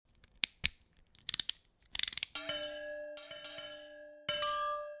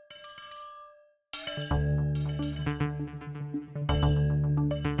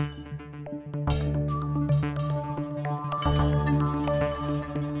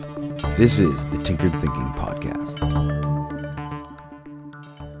This is the Tinkered Thinking Podcast.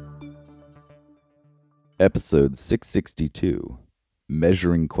 Episode 662,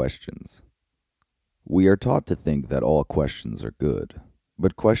 Measuring Questions. We are taught to think that all questions are good,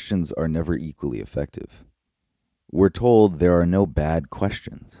 but questions are never equally effective. We're told there are no bad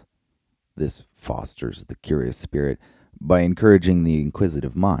questions. This fosters the curious spirit by encouraging the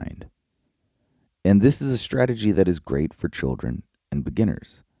inquisitive mind. And this is a strategy that is great for children and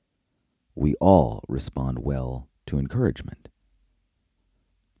beginners. We all respond well to encouragement.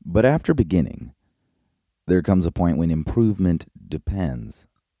 But after beginning, there comes a point when improvement depends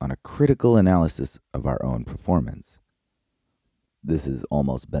on a critical analysis of our own performance. This is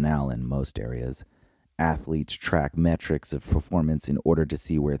almost banal in most areas. Athletes track metrics of performance in order to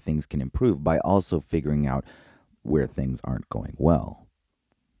see where things can improve by also figuring out where things aren't going well.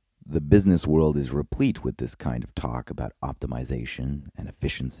 The business world is replete with this kind of talk about optimization and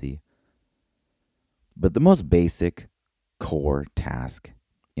efficiency. But the most basic, core task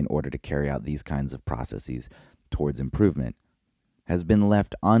in order to carry out these kinds of processes towards improvement has been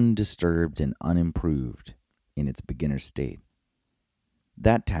left undisturbed and unimproved in its beginner state.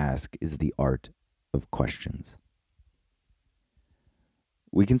 That task is the art of questions.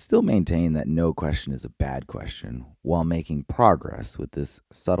 We can still maintain that no question is a bad question while making progress with this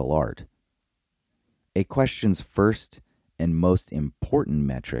subtle art. A question's first and most important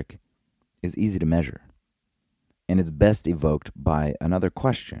metric is easy to measure, and it's best evoked by another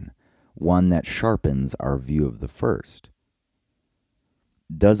question, one that sharpens our view of the first.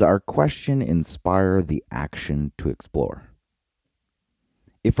 Does our question inspire the action to explore?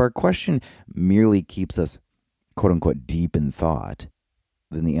 If our question merely keeps us, quote-unquote, deep in thought,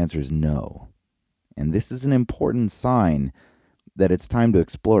 then the answer is no. And this is an important sign that it's time to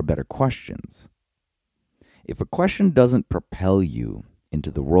explore better questions. If a question doesn't propel you into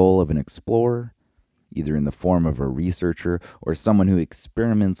the role of an explorer, either in the form of a researcher or someone who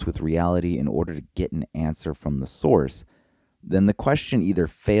experiments with reality in order to get an answer from the source, then the question either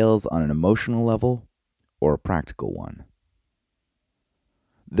fails on an emotional level or a practical one.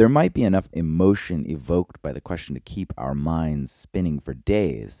 There might be enough emotion evoked by the question to keep our minds spinning for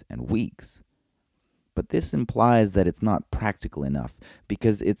days and weeks, but this implies that it's not practical enough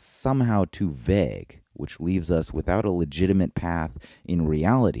because it's somehow too vague, which leaves us without a legitimate path in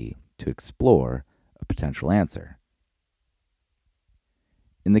reality to explore a potential answer.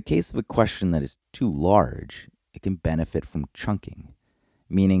 In the case of a question that is too large, it can benefit from chunking,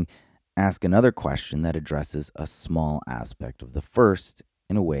 meaning ask another question that addresses a small aspect of the first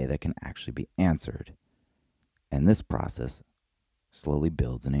in a way that can actually be answered. And this process slowly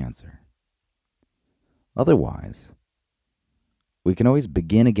builds an answer. Otherwise, we can always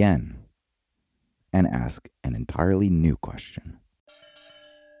begin again and ask an entirely new question.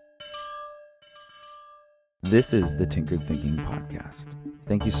 This is the Tinkered Thinking Podcast.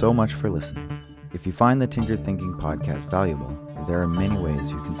 Thank you so much for listening. If you find the Tinkered Thinking Podcast valuable, there are many ways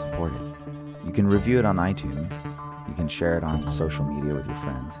you can support it. You can review it on iTunes. You can share it on social media with your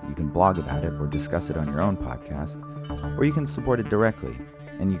friends. You can blog about it or discuss it on your own podcast. Or you can support it directly.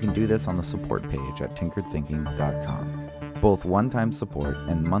 And you can do this on the support page at tinkeredthinking.com. Both one-time support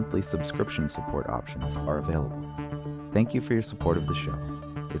and monthly subscription support options are available. Thank you for your support of the show.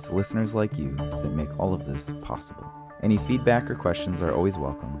 It's listeners like you that make all of this possible. Any feedback or questions are always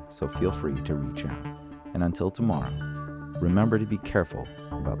welcome, so feel free to reach out. And until tomorrow, remember to be careful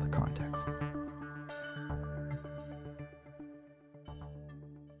about the context.